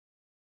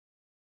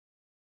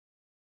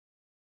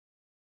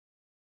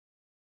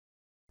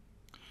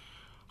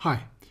Hi.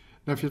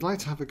 Now if you'd like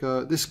to have a go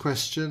at this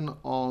question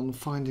on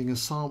finding a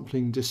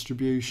sampling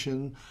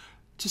distribution,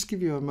 just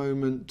give you a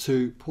moment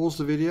to pause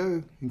the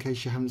video in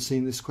case you haven't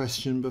seen this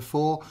question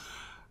before,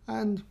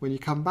 and when you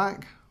come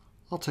back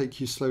I'll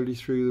take you slowly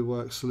through the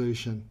work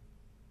solution.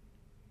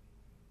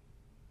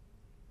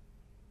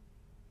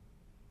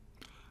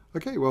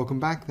 Okay, welcome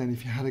back then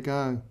if you had a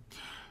go.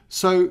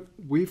 So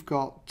we've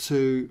got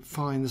to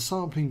find the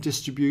sampling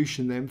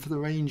distribution then for the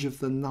range of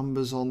the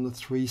numbers on the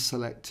three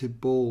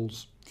selected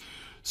balls.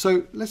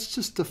 So let's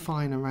just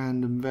define a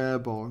random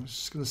variable. I'm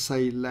just going to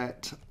say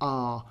let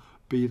R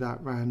be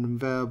that random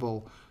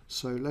variable.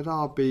 So let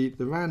R be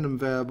the random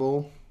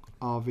variable,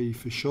 RV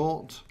for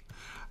short,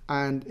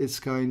 and it's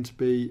going to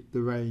be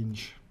the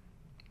range.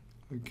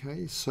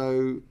 Okay,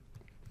 so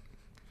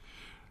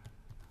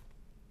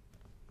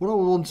what I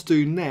want to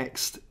do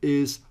next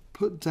is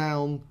put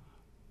down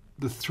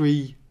the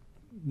three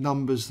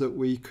numbers that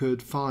we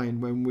could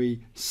find when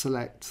we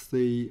select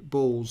the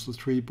balls, the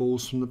three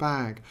balls from the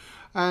bag.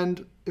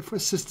 And if we're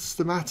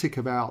systematic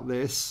about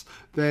this,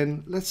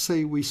 then let's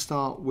say we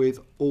start with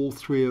all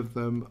three of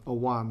them are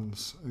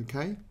ones,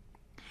 okay?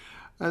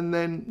 And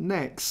then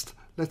next,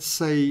 let's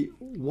say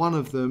one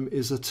of them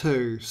is a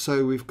 2.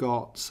 So we've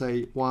got,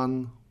 say,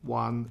 1,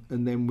 1,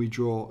 and then we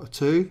draw a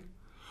 2.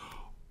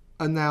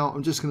 And now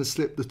I'm just going to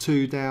slip the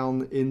 2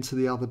 down into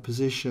the other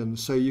position.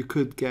 So you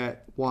could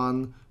get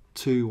 1,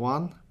 2,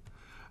 1,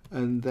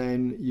 and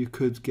then you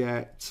could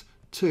get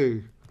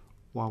 2,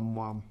 1,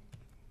 1.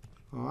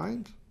 All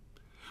right.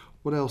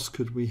 What else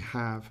could we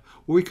have?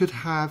 Well, we could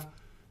have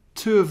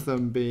two of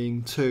them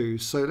being 2.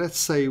 So let's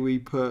say we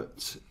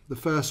put the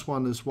first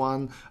one as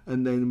 1,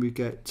 and then we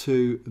get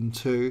 2 and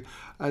 2,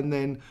 and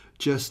then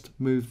just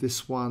move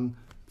this one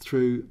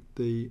through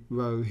the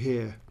row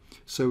here.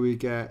 So we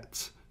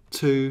get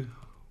 2,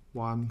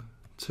 1,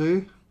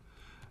 2,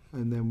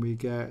 and then we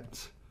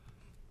get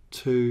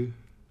 2,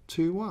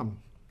 2, 1.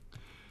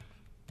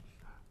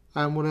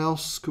 And what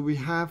else could we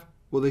have?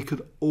 Well, they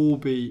could all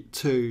be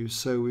 2,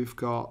 so we've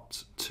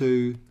got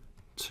 2,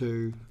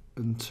 2,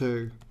 and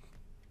 2.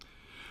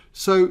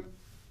 So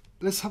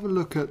let's have a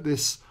look at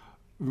this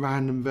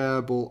random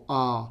variable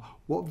R.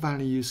 What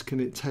values can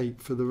it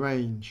take for the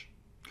range?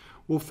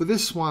 Well, for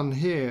this one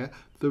here,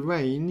 the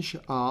range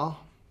R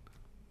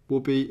will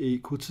be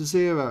equal to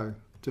 0,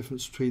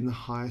 difference between the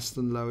highest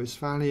and lowest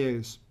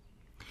values.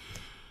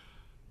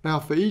 Now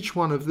for each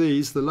one of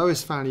these, the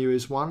lowest value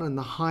is 1 and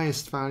the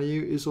highest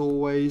value is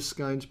always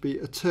going to be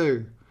a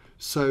 2.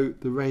 So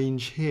the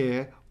range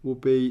here will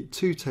be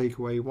 2 take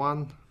away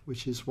 1,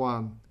 which is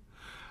 1.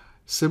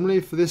 Similarly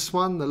for this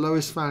one, the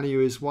lowest value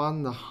is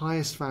 1, the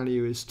highest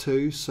value is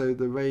 2, so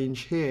the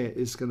range here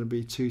is going to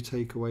be 2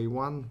 take away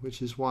 1,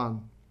 which is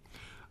 1.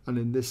 And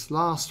in this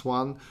last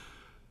one,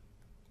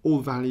 all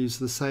values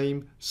are the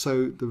same,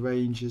 so the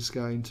range is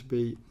going to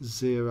be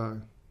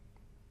 0.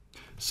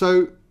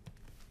 So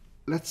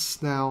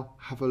let's now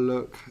have a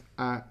look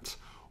at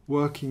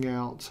working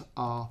out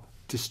our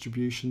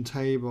distribution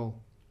table.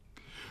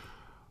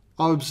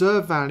 Our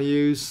observed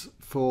values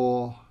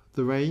for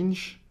the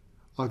range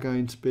are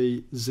going to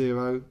be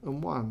 0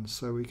 and 1.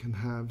 So we can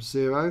have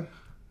 0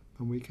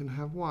 and we can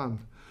have 1.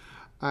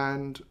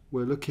 And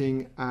we're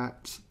looking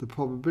at the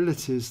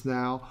probabilities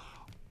now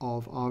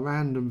of our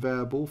random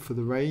variable for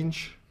the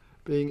range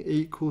being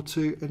equal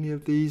to any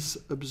of these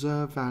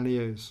observed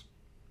values.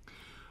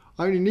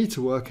 I only need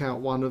to work out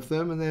one of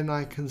them and then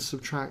I can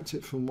subtract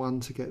it from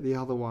 1 to get the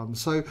other one.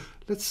 So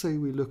let's say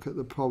we look at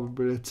the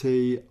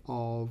probability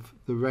of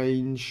the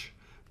range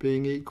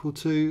being equal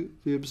to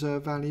the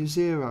observed value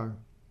 0.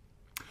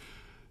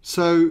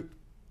 So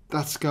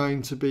that's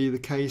going to be the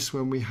case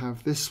when we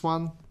have this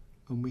one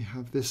and we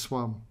have this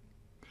one.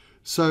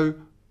 So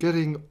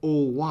getting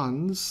all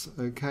ones,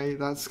 okay,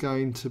 that's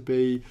going to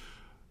be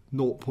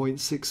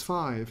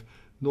 0.65.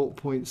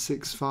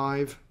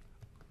 0.65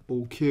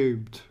 all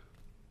cubed.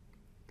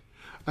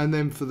 And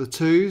then for the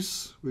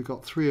 2's, we've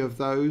got 3 of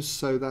those,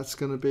 so that's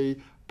going to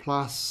be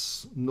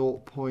plus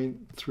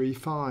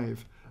 0.35,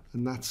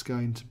 and that's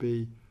going to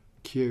be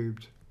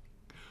cubed.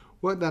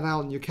 Work that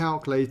out in your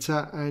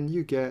calculator and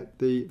you get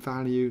the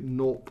value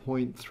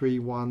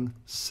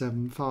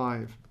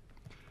 0.3175.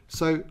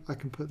 So I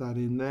can put that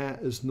in there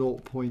as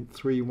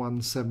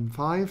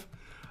 0.3175,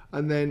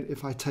 and then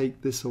if I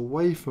take this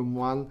away from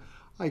 1,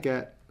 I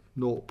get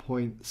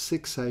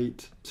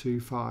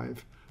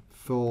 0.6825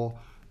 for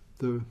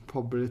the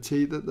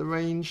probability that the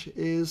range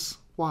is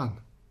 1.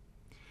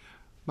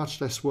 Much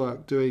less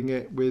work doing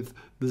it with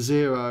the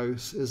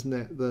zeros, isn't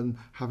it, than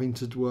having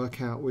to work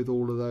out with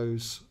all of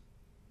those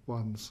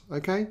ones.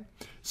 Okay,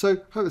 so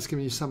hope that's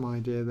given you some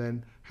idea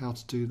then how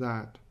to do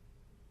that.